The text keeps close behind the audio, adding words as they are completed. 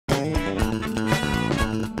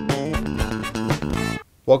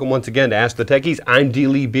Welcome once again to Ask the Techies. I'm D.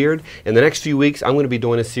 Lee Beard. In the next few weeks, I'm going to be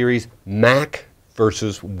doing a series, Mac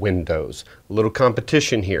versus Windows. A little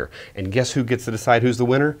competition here. And guess who gets to decide who's the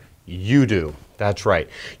winner? You do. That's right.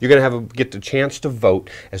 You're going to get the chance to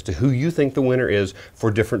vote as to who you think the winner is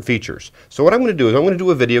for different features. So what I'm going to do is I'm going to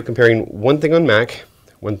do a video comparing one thing on Mac,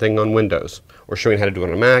 one thing on Windows, or showing how to do it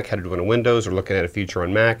on a Mac, how to do it on Windows, or looking at a feature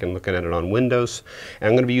on Mac and looking at it on Windows. And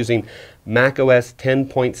I'm going to be using Mac OS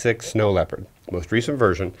 10.6 Snow Leopard, most recent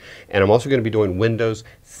version, and I'm also going to be doing Windows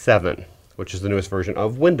 7, which is the newest version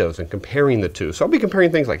of Windows, and comparing the two. So I'll be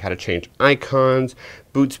comparing things like how to change icons,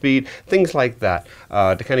 boot speed, things like that,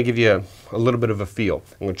 to kind of give you a little bit of a feel.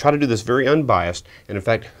 I'm going to try to do this very unbiased, and in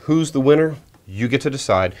fact, who's the winner? You get to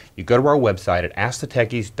decide. You go to our website at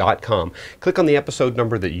AskTheTechies.com, click on the episode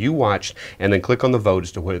number that you watched, and then click on the vote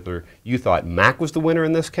as to whether you thought Mac was the winner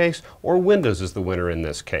in this case or Windows is the winner in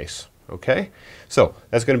this case. Okay? So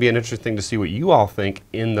that's going to be an interesting to see what you all think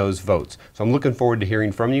in those votes. So I'm looking forward to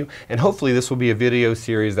hearing from you, and hopefully this will be a video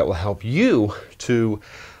series that will help you to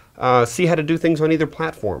see how to do things on either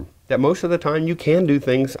platform. That most of the time you can do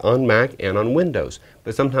things on Mac and on Windows,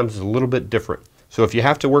 but sometimes it's a little bit different. So if you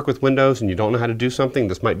have to work with Windows and you don't know how to do something,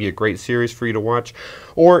 this might be a great series for you to watch.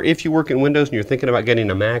 Or if you work in Windows and you're thinking about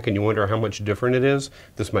getting a Mac and you wonder how much different it is,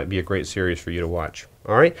 this might be a great series for you to watch.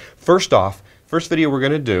 All right? First off, first video we're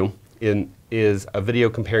going to do is a video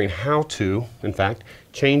comparing how to, in fact,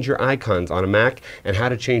 change your icons on a Mac and how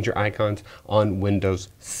to change your icons on Windows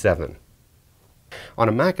 7. On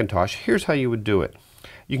a Macintosh, here's how you would do it.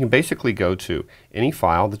 You can basically go to any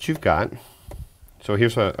file that you've got. So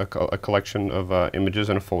here's a collection of images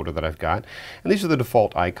in a folder that I've got, and these are the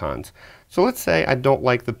default icons. So let's say I don't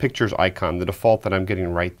like the Pictures icon, the default that I'm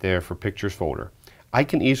getting right there for Pictures folder. I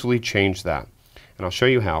can easily change that, and I'll show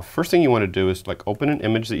you how. First thing you want to do is open an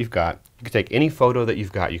image that you've got. You can take any photo that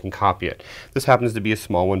you've got, you can copy it. This happens to be a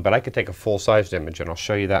small one, but I could take a full-sized image, and I'll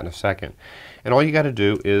show you that in a second. And all you got to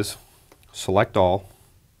do is select all,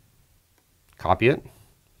 copy it.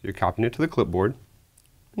 You're copying it to the clipboard,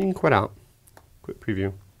 and you can quit out. Quit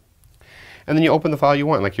preview. And then you open the file you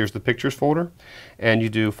want, like here's the Pictures folder, and you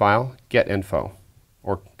do File, Get Info,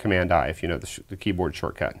 or Command I if you know the keyboard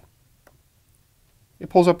shortcut. It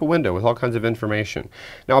pulls up a window with all kinds of information.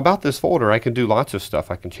 Now about this folder, I can do lots of stuff.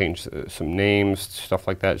 I can change some names, stuff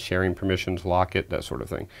like that, sharing permissions, lock it, that sort of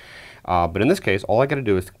thing. But in this case, all I got to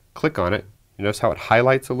do is click on it. You notice how it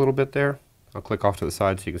highlights a little bit there? I'll click off to the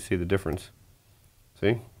side so you can see the difference. See?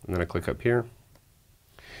 And then I click up here.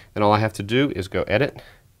 Then all I have to do is go Edit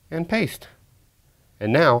and Paste.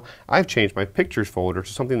 And now I've changed my Pictures folder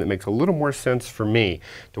to something that makes a little more sense for me,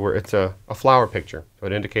 to where it's a flower picture. So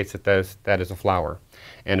it indicates that that is a flower.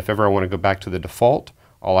 And if ever I want to go back to the default,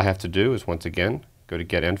 all I have to do is once again go to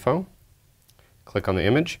Get Info, click on the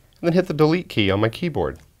image, and then hit the Delete key on my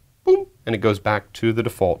keyboard. Boom! And it goes back to the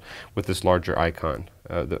default with this larger icon,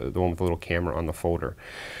 the one with the little camera on the folder.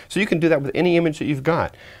 So you can do that with any image that you've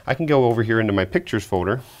got. I can go over here into my Pictures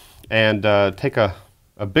folder and take a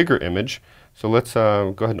bigger image. So let's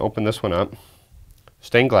go ahead and open this one up,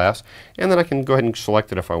 stained glass, and then I can go ahead and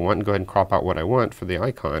select it if I want and go ahead and crop out what I want for the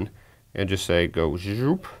icon and just say go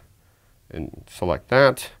zoop and select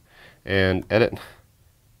that and edit,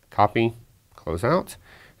 copy, close out,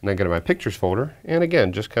 and then go to my Pictures folder and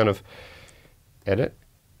again just kind of edit,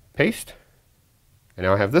 paste, and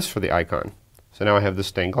now I have this for the icon. So now I have this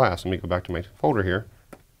stained glass. Let me go back to my folder here.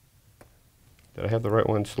 Did I have the right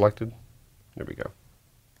one selected? There we go.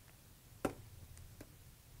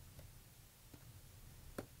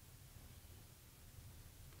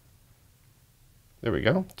 There we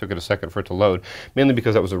go. Took it a second for it to load, mainly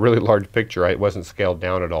because that was a really large picture. It wasn't scaled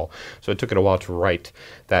down at all. So it took it a while to write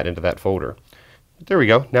that into that folder. But there we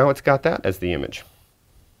go. Now it's got that as the image.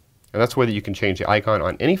 And that's whether you can change the icon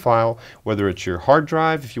on any file, whether it's your hard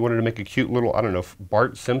drive, if you wanted to make a cute little, I don't know,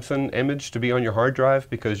 Bart Simpson image to be on your hard drive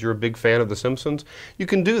because you're a big fan of The Simpsons, you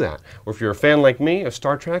can do that. Or if you're a fan like me of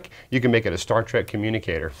Star Trek, you can make it a Star Trek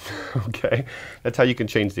communicator. Okay? That's how you can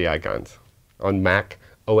change the icons on Mac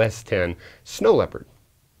OS 10 Snow Leopard.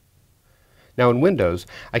 Now in Windows,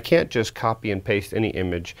 I can't just copy and paste any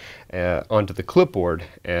image onto the clipboard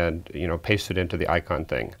and paste it into the icon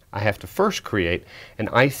thing. I have to first create an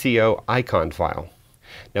ICO icon file.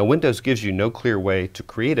 Now Windows gives you no clear way to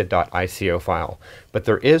create a .ico file, but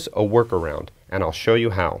there is a workaround, and I'll show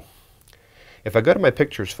you how. If I go to my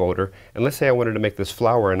Pictures folder, and let's say I wanted to make this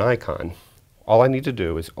flower an icon, all I need to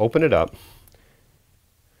do is open it up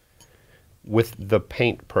with the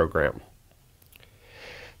Paint program.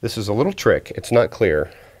 This is a little trick. It's not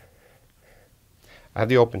clear. I have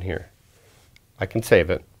the open here. I can save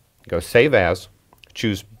it. Go Save As,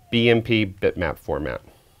 choose BMP bitmap format.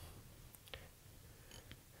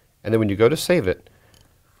 And then when you go to save it,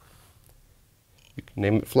 you can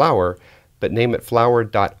name it flower, but name it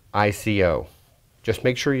flower.ico. Just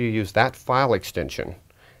make sure you use that file extension,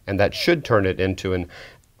 and that should turn it into an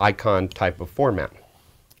icon type of format.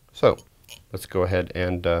 So let's go ahead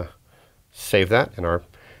and save that in our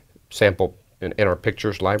sample, in our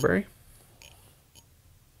pictures library.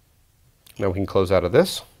 Now we can close out of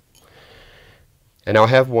this. And now I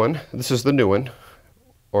have one. This is the new one.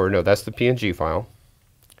 Or no, that's the PNG file.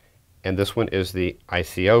 And this one is the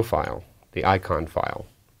ICO file, the icon file.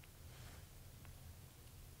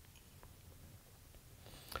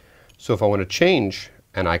 So if I want to change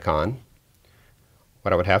an icon,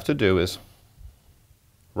 what I would have to do is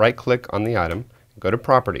right-click on the item, go to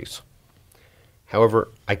Properties. However,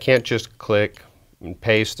 I can't just click and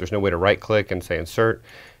paste. There's no way to right-click and say Insert.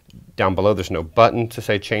 Down below, there's no button to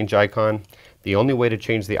say Change Icon. The only way to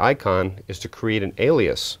change the icon is to create an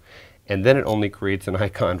alias, and then it only creates an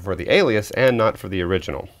icon for the alias and not for the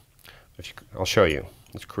original. I'll show you.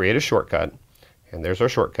 Let's create a shortcut, and there's our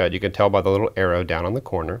shortcut. You can tell by the little arrow down on the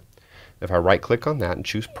corner. If I right-click on that and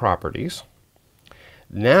choose Properties,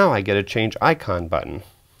 now I get a Change Icon button,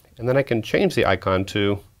 and then I can change the icon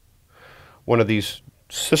to one of these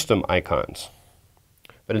system icons.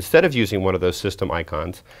 But instead of using one of those system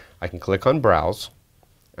icons, I can click on Browse,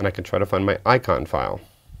 and I can try to find my icon file.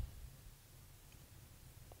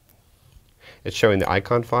 It's showing the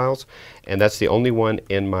icon files, and that's the only one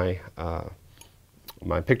in my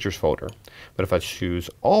my pictures folder. But if I choose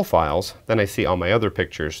all files, then I see all my other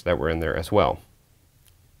pictures that were in there as well.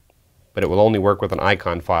 But it will only work with an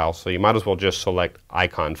icon file, so you might as well just select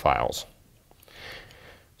icon files.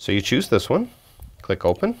 So you choose this one, click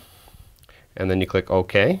Open, and then you click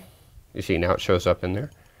OK. You see now it shows up in there.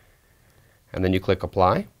 And then you click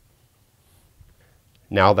Apply.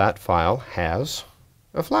 Now that file has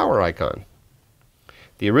a flower icon.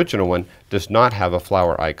 The original one does not have a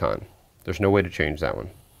flower icon. There's no way to change that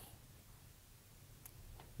one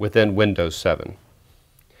within Windows 7.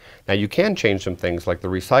 Now you can change some things like the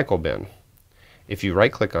recycle bin. If you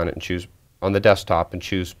right click on it and choose on the desktop and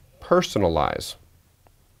choose Personalize.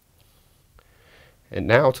 And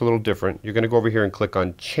now it's a little different. You're going to go over here and click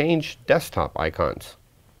on Change Desktop Icons.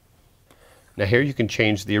 Now here you can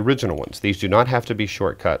change the original ones. These do not have to be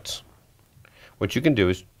shortcuts. What you can do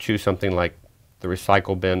is choose something like the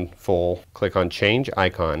recycle bin full, click on Change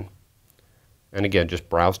Icon, and again just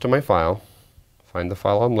browse to my file, find the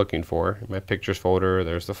file I'm looking for, in my pictures folder,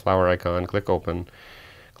 there's the flower icon, click Open,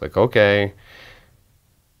 click OK,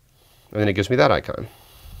 and then it gives me that icon.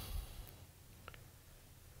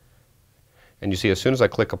 And you see as soon as I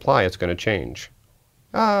click Apply, it's going to change.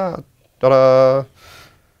 Ta-da!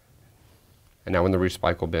 And now when the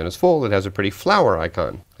recycle bin is full, it has a pretty flower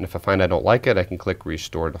icon. And if I find I don't like it, I can click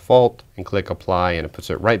Restore Default and click Apply, and it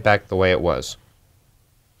puts it right back the way it was.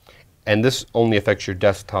 And this only affects your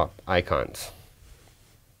desktop icons.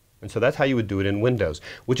 And so that's how you would do it in Windows.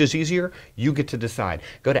 Which is easier? You get to decide.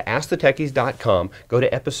 Go to AskTheTechies.com, go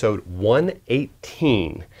to episode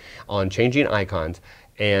 118 on changing icons,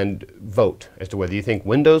 and vote as to whether you think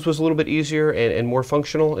Windows was a little bit easier and more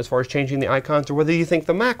functional as far as changing the icons, or whether you think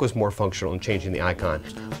the Mac was more functional in changing the icon.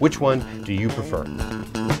 Which one do you prefer?